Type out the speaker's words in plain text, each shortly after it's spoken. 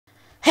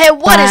Hey,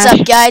 what is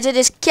up, guys? It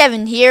is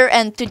Kevin here,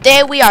 and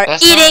today we are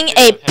eating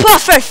a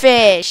puffer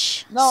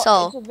fish. No,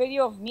 so it's a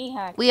video of me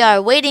hacking. we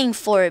are waiting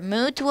for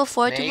Moo to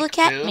afford to look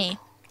at me.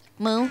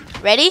 Moo,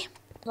 ready?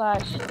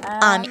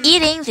 I'm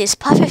eating this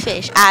puffer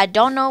fish. I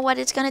don't know what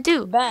it's gonna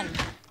do. Ben.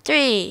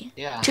 3,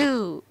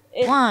 2,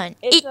 1.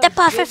 Eat the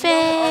puffer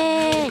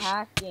fish.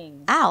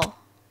 Ow.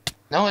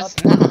 No,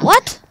 it's not.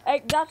 What?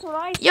 Hey, that's what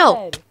I Yo.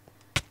 said.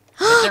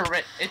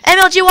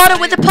 MLG water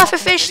with the puffer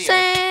fish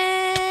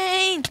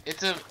saying.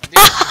 It's a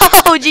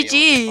Oh,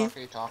 GG.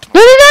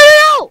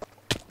 No!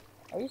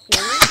 Are you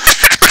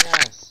serious?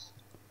 Yes.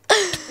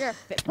 Here,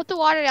 put the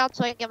water down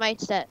so I can get my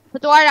set.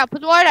 Put the water down.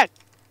 Put the water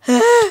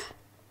down.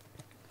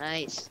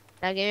 Nice.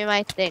 Now give me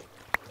my thing.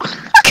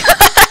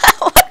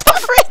 What the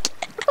frick?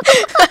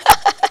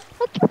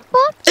 What the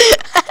fuck?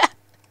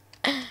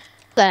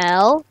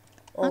 Cell.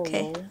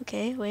 Okay,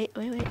 okay, wait.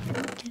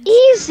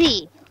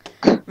 Easy.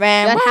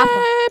 Ram. Got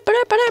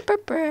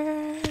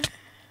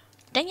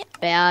Dang it.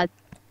 Bad.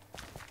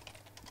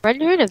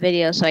 Rendering a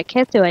video, so I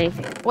can't do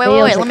anything. Wait,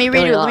 let me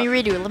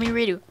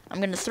redo. I'm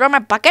gonna throw my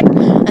bucket,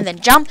 and then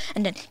jump,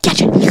 and then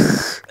catch it.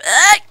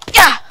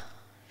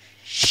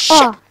 Shit.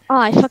 Oh,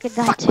 I fucking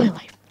died Fuck my too.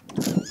 life.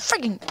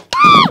 Freaking.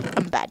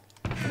 I'm bad.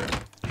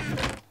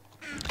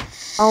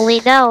 Only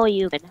know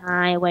you've been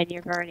high when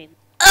you're burning.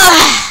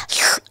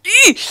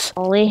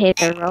 Only hit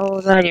the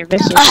rolls on your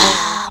missing.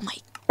 I'm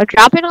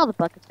dropping all the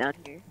buckets down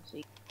here so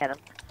you can get them.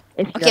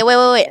 Okay,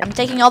 wait. I'm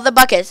taking all the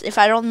buckets. If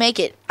I don't make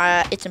it,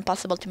 it's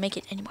impossible to make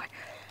it anymore.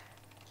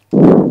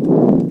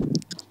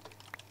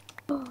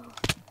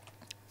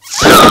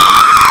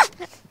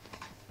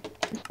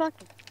 It's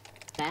fucking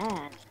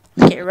bad.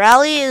 Okay,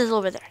 Rally is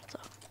over there. So,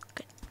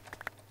 good.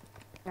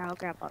 Here, I'll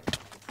grab one.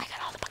 I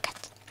got all the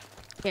buckets.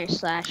 Here,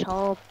 slash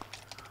hold.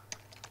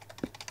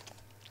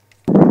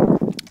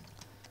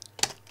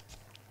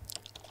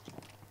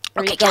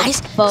 Okay,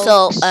 guys.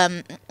 So,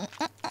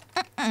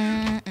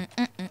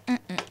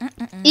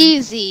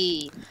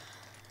 easy.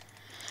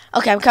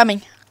 Okay, I'm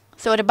coming.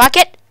 Throw the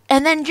bucket,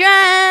 and then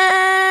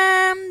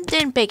jump.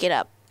 Didn't pick it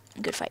up.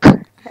 Good fight.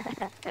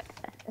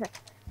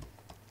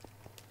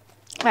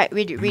 Alright,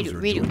 redo.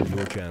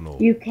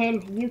 You can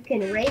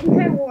raid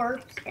my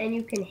warps and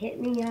you can hit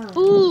me up.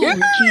 Ooh,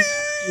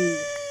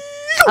 GG.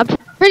 I'm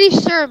pretty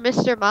sure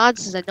Mr.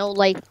 Mods is a no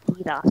like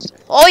DDoS.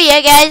 Oh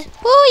yeah, guys.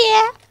 Oh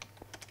yeah.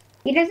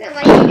 He doesn't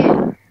like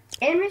it.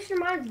 In Mr.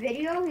 Mod's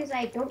video, he's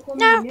like, "Don't call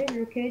me a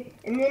nigger, kid."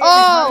 And then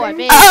I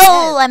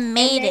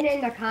made it.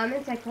 In the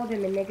comments, I called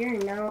him a nigger,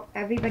 and now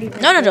everybody's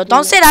like, No.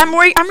 Don't say that.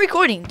 I'm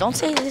recording. Don't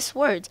say these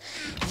words.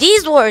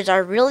 These words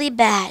are really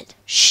bad.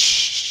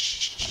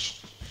 Shh.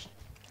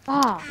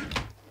 Ah.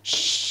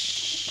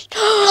 Shh.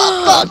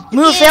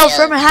 Move failed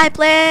from a high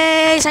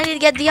place. I need to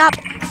get the up.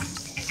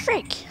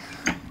 Freak.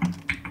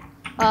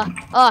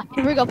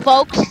 Here we go,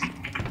 folks. Is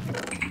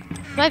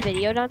my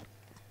video done?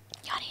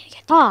 I need to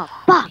get the Oh,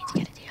 fuck.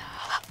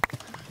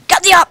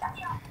 Got the up.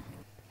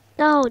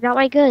 No, not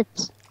my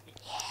goods.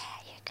 Yeah,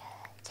 you're good.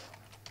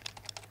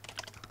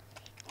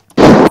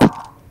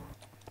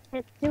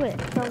 Can't do it.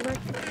 It's not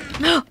working.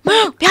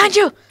 Move! Behind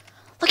you!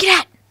 Look at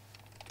that!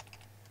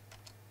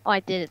 Oh, I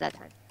did it that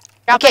time.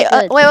 Drop Okay,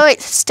 my goods.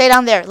 wait. Stay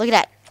down there. Look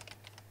at that.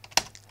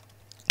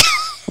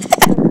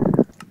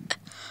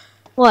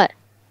 What?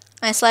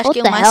 I slash What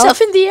killed the myself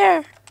in the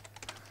air.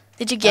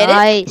 Did you get it?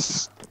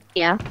 Nice.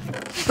 Yeah.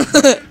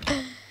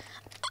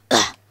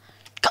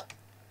 Go.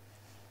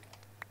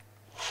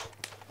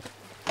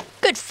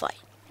 Good fight.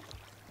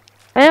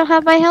 I don't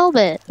have my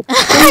helmet. He's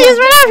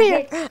right over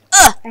here.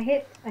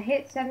 I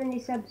hit 70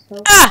 subs,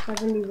 folks.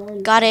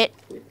 71. Got it.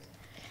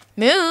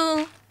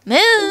 Moo.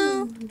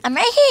 I'm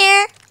right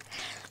here.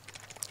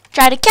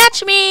 Try to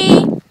catch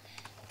me.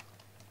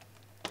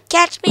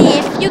 Catch me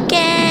if you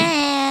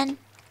can.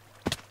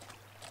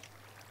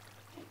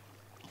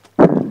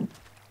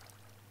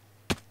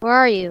 Where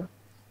are you?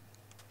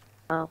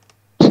 Oh.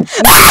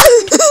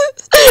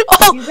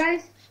 Oh. You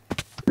guys?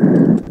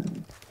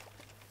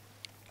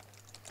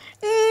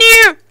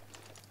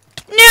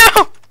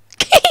 No.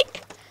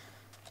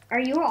 Are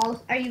you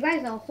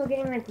guys also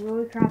getting like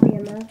really crappy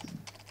MS?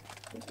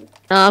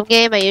 No, I'm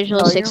getting my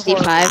usual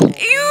 65.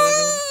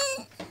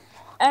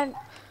 And,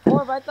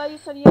 Orb, I thought you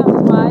said you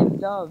have 5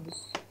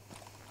 dubs.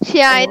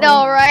 Yeah, I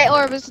know, right?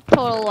 Orb is a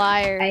total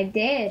liar. I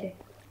did.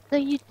 No,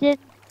 you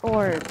didn't,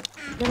 Orb.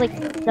 You're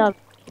like, no,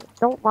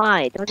 don't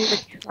lie. Don't even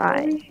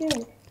try. Holy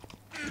shit.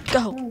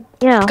 Go.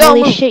 Yeah, Go,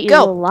 holy Moo, shit, you go.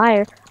 little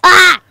liar.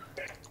 Ah!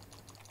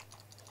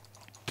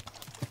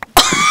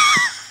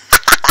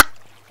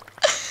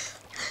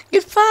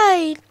 Good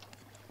fight.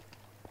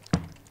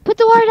 Put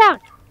the water down.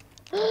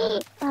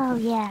 Oh,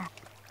 yeah.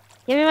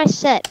 Give me my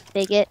set,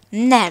 bigot.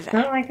 Never.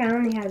 Not like I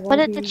only had one. Put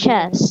it in the PvP.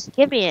 chest.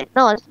 Give me it.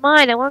 No, it's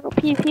mine. I want to go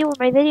PvP when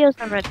my videos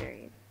are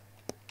rendering.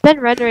 It's been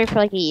rendering for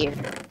like a year.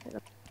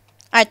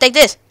 Alright, take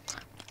this.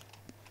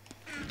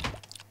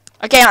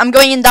 Okay, I'm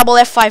going in double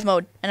F5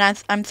 mode, and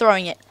I'm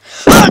throwing it.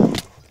 Oh,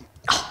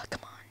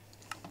 come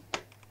on.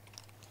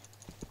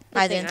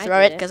 I didn't throw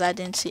it because I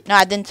didn't see. No,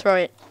 I didn't throw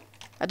it.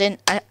 I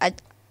didn't.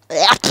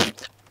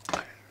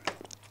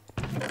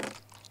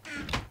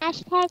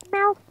 Hashtag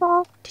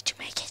mouthful. Did you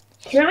make it?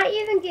 Can I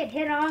even get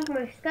hit off?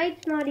 My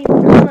Skype's not even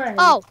on.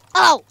 Oh,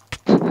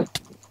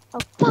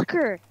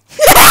 fucker.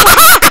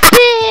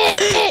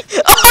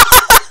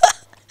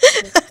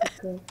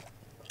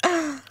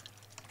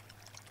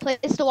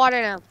 Place the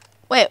water now.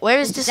 Wait, where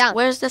is this? Down.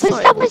 Where's the Place it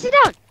sword? down, place it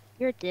down.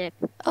 You're a dick.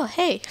 Oh,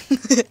 hey.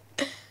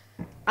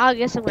 I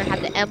guess I'm gonna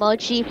have the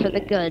MOG for the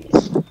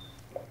goods.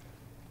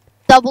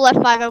 Double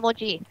F5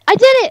 MOG. I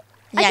did it!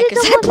 Yeah, did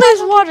because double that plays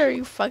F5. water,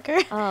 you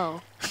fucker.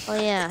 Oh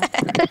yeah.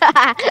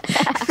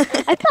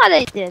 I thought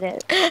I did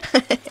it.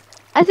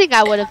 I think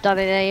I would have done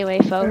it anyway,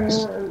 folks.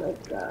 Oh my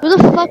god. Who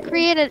the fuck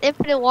created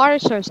infinite water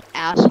source,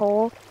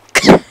 asshole?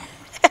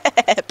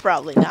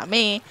 Probably not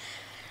me.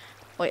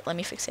 Wait, let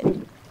me fix it.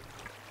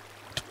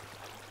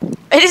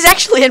 It is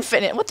actually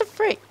infinite. What the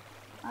frick?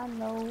 I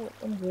know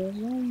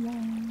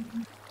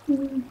envision.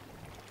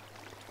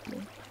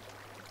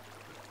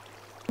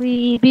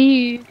 We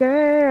be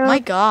girls. My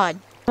god.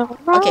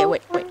 Okay,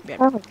 wait.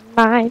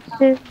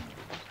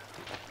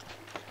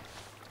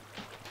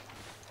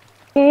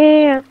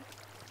 Yeah.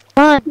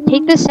 Come on,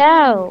 take this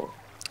out.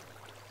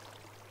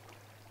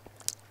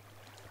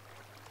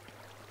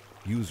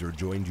 User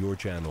joined your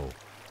channel.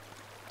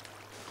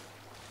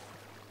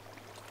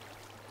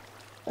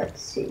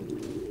 Let's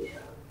see.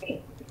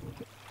 Okay.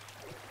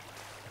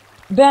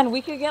 Ben,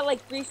 we could get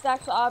like 3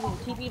 stacks of obby.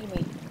 TP to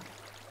me.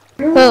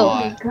 Oh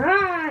my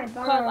god.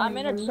 Cause I'm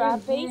in a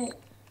trap base,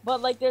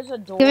 but like there's a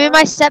door. Give me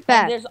my step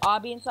back. And there's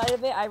obby inside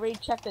of it. I already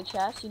checked the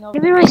chest, you know.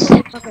 Give me my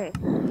step. Okay.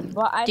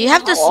 But I Do you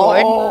have the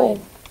sword?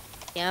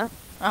 Yeah.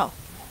 Oh.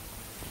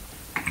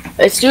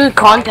 Let's do a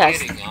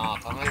contest. I'm getting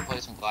off. I'm gonna play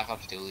some Black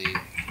Ops 2 League.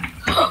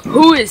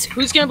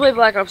 Who's gonna play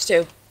Black Ops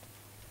 2?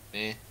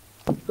 Me,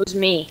 Who's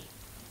me?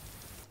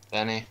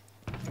 Benny,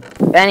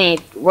 Benny,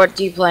 what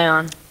do you play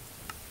on?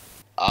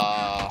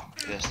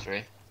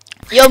 PS3.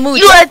 Yo, Moo.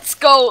 Let's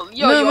go!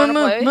 Yo, you wanna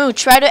play? Moo.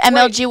 Try to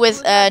MLG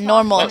with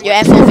normal. Your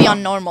FOV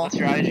on normal. What's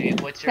your IG?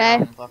 What's your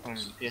Okay. fucking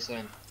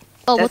PSN?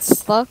 Oh, what the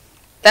fuck?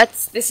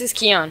 This is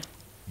Keon.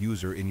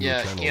 User in your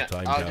Yeah, channel yeah.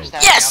 timed I'll just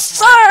out. have Yes,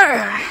 me off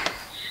sir.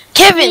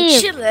 Kevin,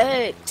 Damn. chill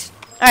it.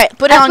 All right,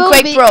 put it on FOV.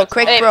 Quake Pro.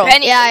 Quake Hey, Pro.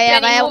 Penny, Yeah, yeah,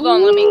 Penny, I- hold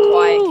on, let me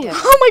quiet. Woo.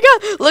 Kevin. Oh my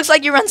god! Looks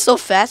like you run so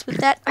fast with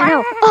that. I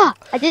know. Ah,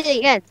 I did it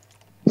again.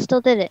 Still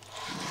did it.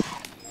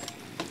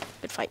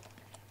 Good fight.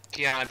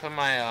 Keon, I put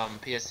my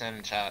PSN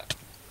in chat.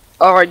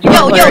 Oh, are you Yo,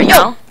 gonna yo, play right yo!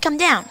 now? Come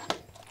down.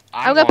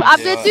 I'm gonna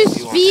do it if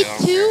you want speed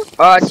to,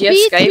 I don't 2. care. Do you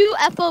have Speed Skype? 2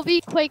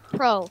 FOV Quake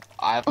Pro.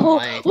 I have Oh,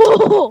 a mic. Do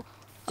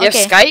you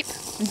Okay. have Skype?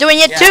 I'm doing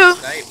it Yeah, too.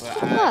 Skype,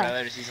 but I'd What?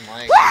 rather just use a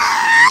mic.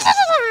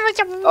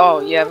 Oh,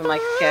 you have a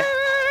mic, okay.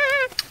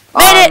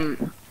 Made it.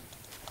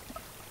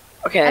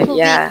 Okay, FOV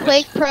yeah.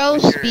 Quake Pro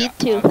What's your, Speed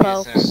 2, PSN?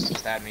 folks.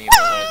 Just add me,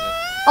 but what is it?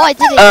 Oh, I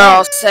did it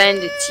I'll again. send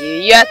it to you.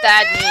 You have to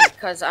add me,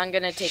 because I'm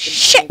gonna take a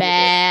Shit.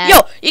 Bad. Yo,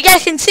 you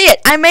guys can see it.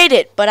 I made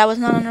it, but I was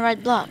not on the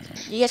right block.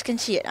 You guys can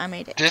see it. I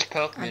made it. Just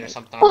poke me or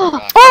something. Oh, I'll be oh,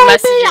 back. I made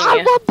messaging it on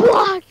you. one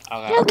block.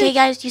 Okay. Okay,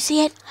 guys, you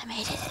see it? I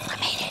made it. I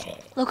made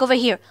it. Look over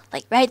here,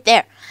 like right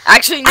there.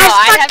 Actually, no, I I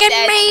have fucking to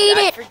add you. made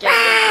I it. forget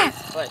where it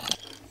is,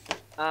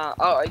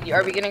 but,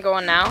 are we gonna go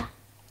on now?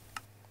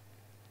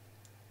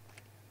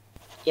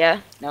 Yeah?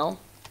 No?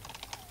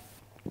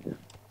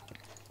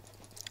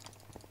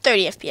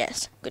 30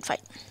 FPS. Good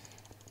fight.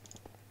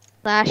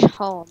 Slash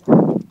home.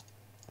 Alright,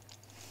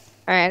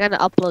 I gotta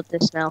upload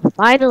this now.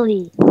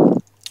 Finally.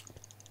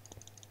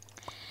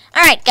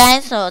 Alright,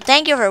 guys, so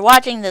thank you for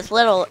watching this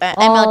little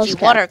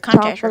MLG water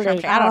contest or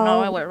something. I don't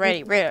know. It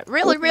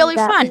was really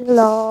fun.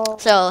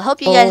 So,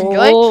 hope you guys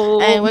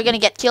enjoyed. And we're gonna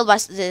get killed by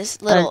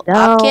this little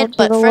op kid.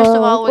 But first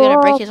of all, we're gonna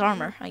break his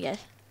armor, I guess.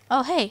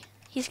 Oh, hey.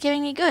 He's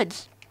giving me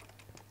goods.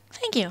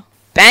 Thank you.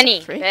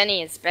 Benny! Free?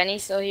 Benny, is Benny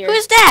still here?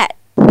 Who's that?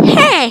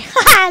 Hey!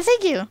 Haha,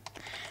 thank you.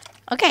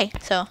 Okay,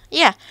 so,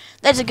 yeah.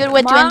 That's a good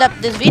way to end up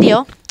this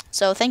video.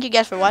 So, thank you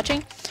guys for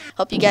watching.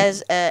 Hope you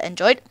guys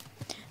enjoyed.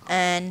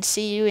 And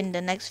see you in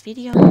the next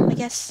video, I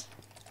guess.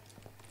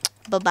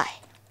 Bye-bye.